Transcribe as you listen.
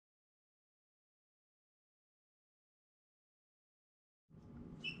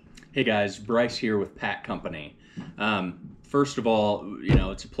Hey guys, Bryce here with Pack Company. First of all,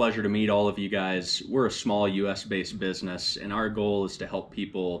 it's a pleasure to meet all of you guys. We're a small US-based business, and our goal is to help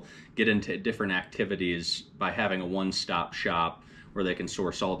people get into different activities by having a one-stop shop where they can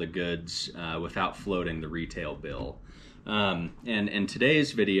source all the goods without floating the retail bill. And in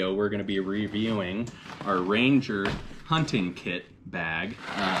today's video, we're going to be reviewing our Ranger hunting kit bag.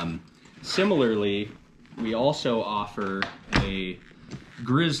 Similarly, we also offer a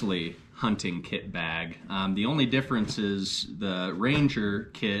Grizzly hunting kit bag. The only difference is the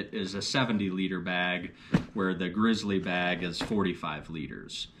Ranger kit is a 70-liter bag, where the Grizzly bag is 45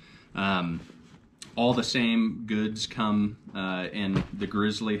 liters. All the same goods come in the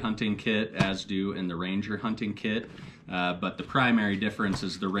Grizzly hunting kit as do in the Ranger hunting kit, but the primary difference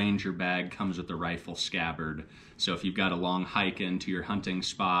is the Ranger bag comes with a rifle scabbard. So if you've got a long hike into your hunting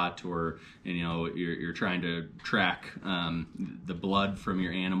spot, or you're trying to track the blood from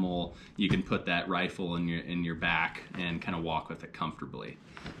your animal, you can put that rifle in your back and kind of walk with it comfortably.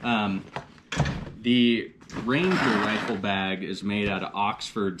 The Ranger rifle bag is made out of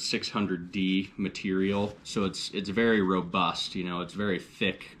Oxford 600D material, so it's very robust. It's very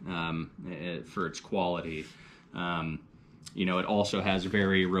thick for its quality. It also has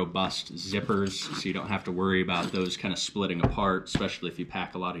very robust zippers, so you don't have to worry about those kind of splitting apart, especially if you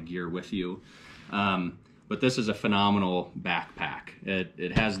pack a lot of gear with you. But this is a phenomenal backpack.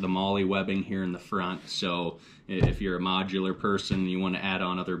 It has the MOLLE webbing here in the front, so if you're a modular person and you want to add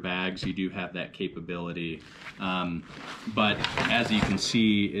on other bags, you do have that capability. But as you can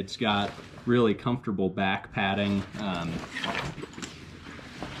see, it's got really comfortable back padding.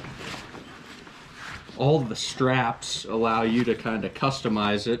 All the straps allow you to kind of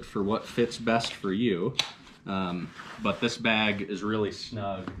customize it for what fits best for you. But this bag is really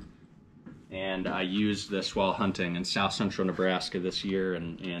snug, and I used this while hunting in south central Nebraska this year,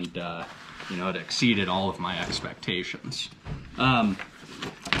 and it exceeded all of my expectations.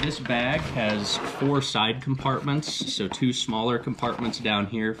 This bag has 4 side compartments, so 2 smaller compartments down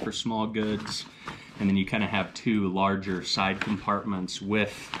here for small goods, and then you kind of have 2 larger side compartments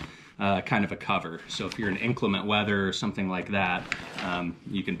with kind of a cover. So if you're in inclement weather or something like that,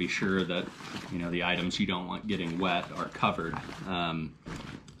 you can be sure that the items you don't want getting wet are covered.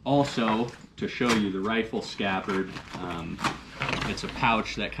 Also, to show you the rifle scabbard, it's a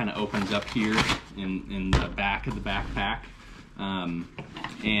pouch that kind of opens up here in the back of the backpack,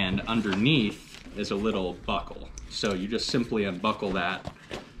 and underneath is a little buckle. So you just simply unbuckle that,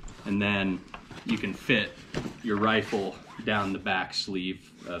 and then you can fit your rifle down the back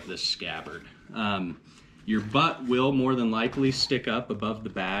sleeve of this scabbard. Your butt will more than likely stick up above the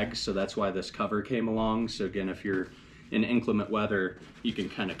bag, so that's why this cover came along. So again, if you're in inclement weather, you can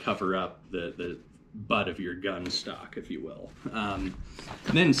kind of cover up the butt of your gun stock, if you will.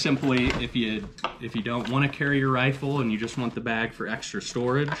 Then simply, if you don't want to carry your rifle and you just want the bag for extra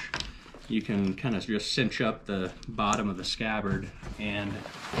storage, you can kind of just cinch up the bottom of the scabbard, and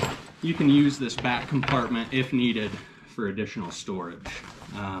you can use this back compartment if needed for additional storage.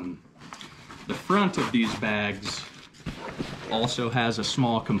 The front of these bags also has a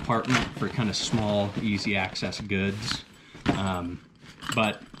small compartment for kind of small, easy access goods.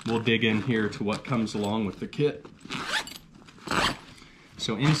 But we'll dig in here to what comes along with the kit.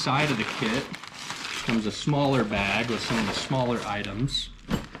 So inside of the kit comes a smaller bag with some of the smaller items,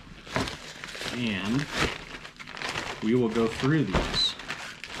 and we will go through these.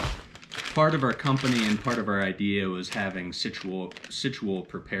 Part of our company and part of our idea was having situational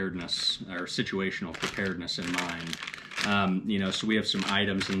preparedness in mind. So we have some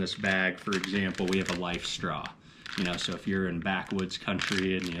items in this bag. For example, we have a life straw. So if you're in backwoods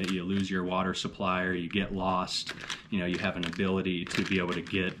country and you lose your water supply or you get lost, you have an ability to be able to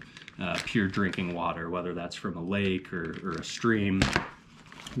get pure drinking water, whether that's from a lake or a stream.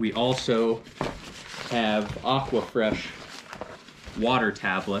 We also have AquaFresh water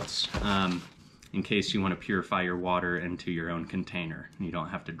tablets in case you want to purify your water into your own container. You don't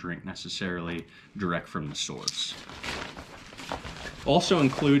have to drink necessarily direct from the source. Also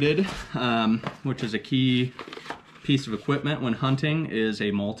included, which is a key piece of equipment when hunting, is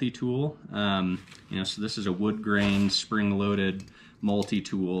a multi-tool. So this is a wood grain spring-loaded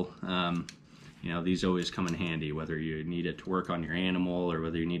multi-tool. These always come in handy, whether you need it to work on your animal or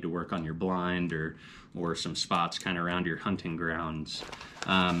whether you need to work on your blind or some spots kind of around your hunting grounds.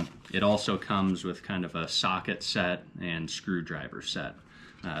 It also comes with kind of a socket set and screwdriver set,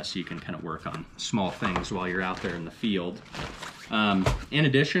 so you can kind of work on small things while you're out there in the field. In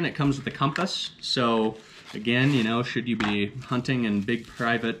addition, it comes with a compass. So again, should you be hunting in big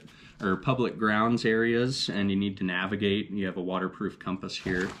private or public grounds areas and you need to navigate, you have a waterproof compass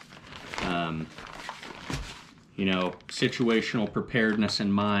here. You know, situational preparedness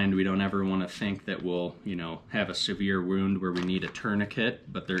in mind, we don't ever want to think that we'll, you know, have a severe wound where we need a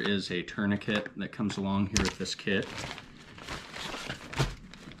tourniquet, but there is a tourniquet that comes along here with this kit.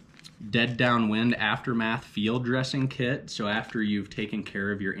 Dead downwind aftermath field dressing kit. So after you've taken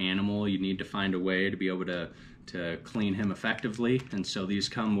care of your animal, you need to find a way to be able to clean him effectively. And so these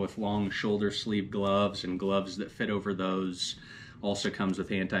come with long shoulder sleeve gloves and gloves that fit over those. Also comes with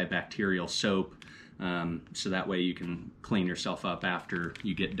antibacterial soap. So that way you can clean yourself up after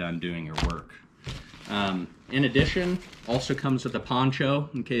you get done doing your work. In addition, also comes with a poncho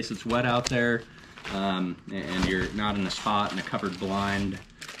in case it's wet out there and you're not in a spot in a covered blind.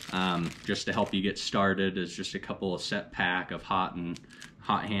 Just to help you get started is just a couple of set pack of hot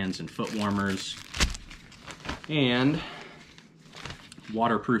hands and foot warmers and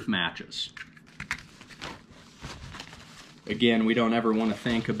waterproof matches. Again, we don't ever want to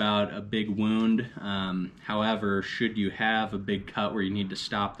think about a big wound. However, should you have a big cut where you need to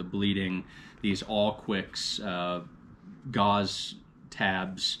stop the bleeding, these All-Quicks gauze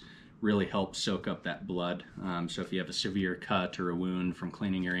tabs really help soak up that blood. So if you have a severe cut or a wound from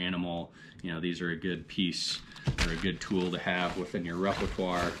cleaning your animal, you know, these are a good piece or a good tool to have within your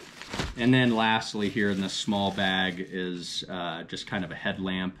repertoire. And then lastly here in this small bag is just kind of a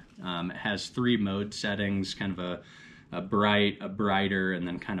headlamp. It has 3 mode settings, kind of a bright, a brighter, and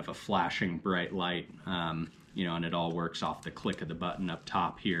then kind of a flashing bright light. You know, and it all works off the click of the button up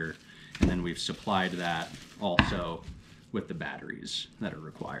top here. And then we've supplied that also with the batteries that are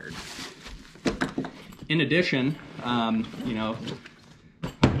required. In addition, you know,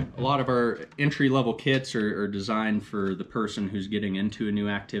 a lot of our entry-level kits are designed for the person who's getting into a new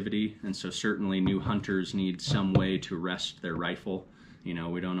activity, and so certainly new hunters need some way to rest their rifle. You know,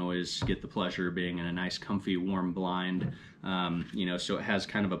 we don't always get the pleasure of being in a nice, comfy, warm blind. You know, so it has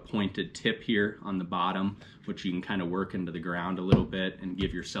kind of a pointed tip here on the bottom, which you can kind of work into the ground a little bit and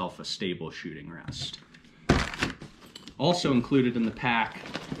give yourself a stable shooting rest. Also included in the pack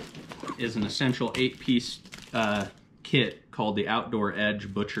is an essential 8-piece kit called the Outdoor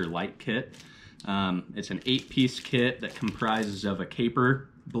Edge Butcher Light Kit. It's an 8-piece kit that comprises of a caper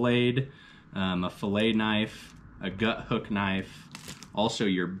blade, a fillet knife, a gut hook knife, also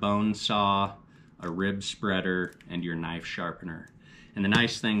your bone saw, a rib spreader, and your knife sharpener. And the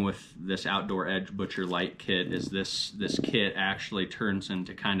nice thing with this Outdoor Edge Butcher Light Kit is this kit actually turns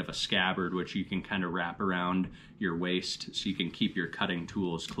into kind of a scabbard, which you can kind of wrap around your waist so you can keep your cutting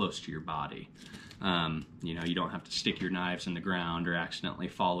tools close to your body. You know, you don't have to stick your knives in the ground or accidentally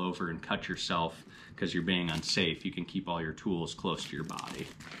fall over and cut yourself because you're being unsafe. You can keep all your tools close to your body.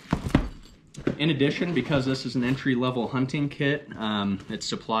 In addition, because this is an entry-level hunting kit, it's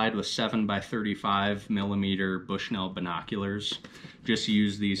supplied with 7x35 millimeter Bushnell binoculars. Just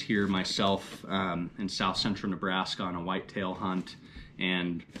use these here myself in south central Nebraska on a whitetail hunt,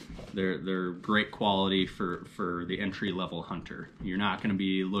 and they're great quality for the entry-level hunter. You're not going to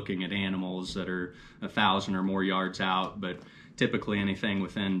be looking at animals that are 1,000 or more yards out, but typically anything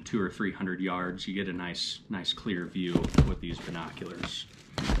within 200 or 300 yards, you get a nice clear view with these binoculars.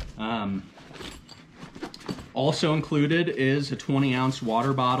 Also included is a 20-ounce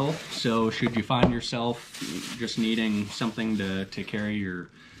water bottle, so should you find yourself just needing something to carry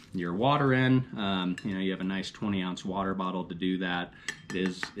your water in, you know, you have a nice 20-ounce water bottle to do that.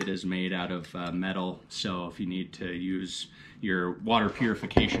 It is made out of metal, so if you need to use your water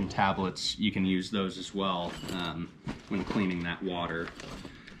purification tablets, you can use those as well when cleaning that water.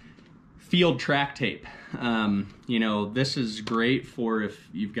 Field track tape. You know, this is great for if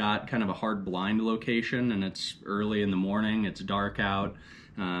you've got kind of a hard blind location and it's early in the morning, it's dark out,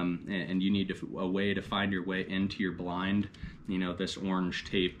 and you need a way to find your way into your blind. You know, this orange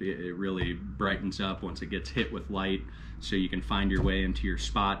tape, it really brightens up once it gets hit with light, so you can find your way into your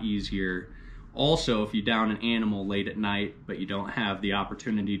spot easier. Also, if you down an animal late at night, but you don't have the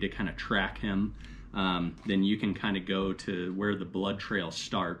opportunity to kind of track him, then you can kind of go to where the blood trail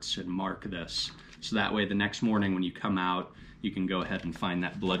starts and mark this. So that way the next morning when you come out, you can go ahead and find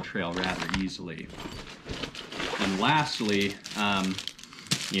that blood trail rather easily. And lastly,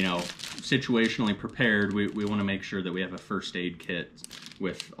 you know, situationally prepared, we want to make sure that we have a first aid kit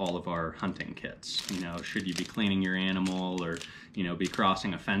with all of our hunting kits. You know, should you be cleaning your animal or, you know, be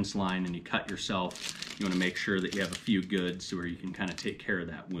crossing a fence line and you cut yourself, you want to make sure that you have a few goods where you can kind of take care of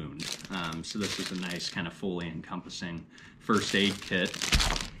that wound. So this is a nice kind of fully encompassing first aid kit.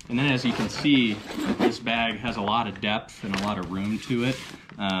 And then as you can see, this bag has a lot of depth and a lot of room to it.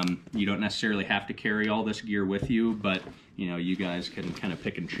 You don't necessarily have to carry all this gear with you, but you know, you guys can kind of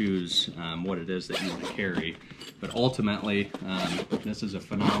pick and choose what it is that you want to carry. But ultimately, this is a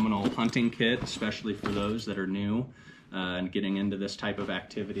phenomenal hunting kit, especially for those that are new and getting into this type of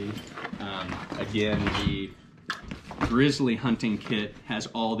activity. Again, the Grizzly hunting kit has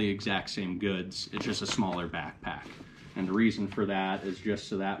all the exact same goods. It's just a smaller backpack. And the reason for that is just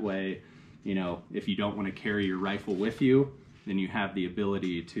so that way, you know, if you don't want to carry your rifle with you, then you have the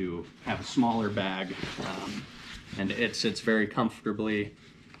ability to have a smaller bag. And it sits very comfortably.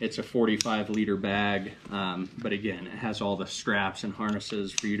 It's a 45-liter bag, but again, it has all the straps and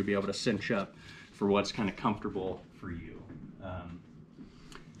harnesses for you to be able to cinch up for what's kind of comfortable for you.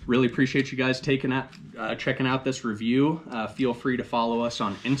 Really appreciate you guys checking out this review. Feel free to follow us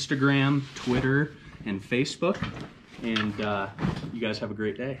on Instagram, Twitter, and Facebook. And you guys have a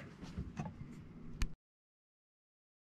great day.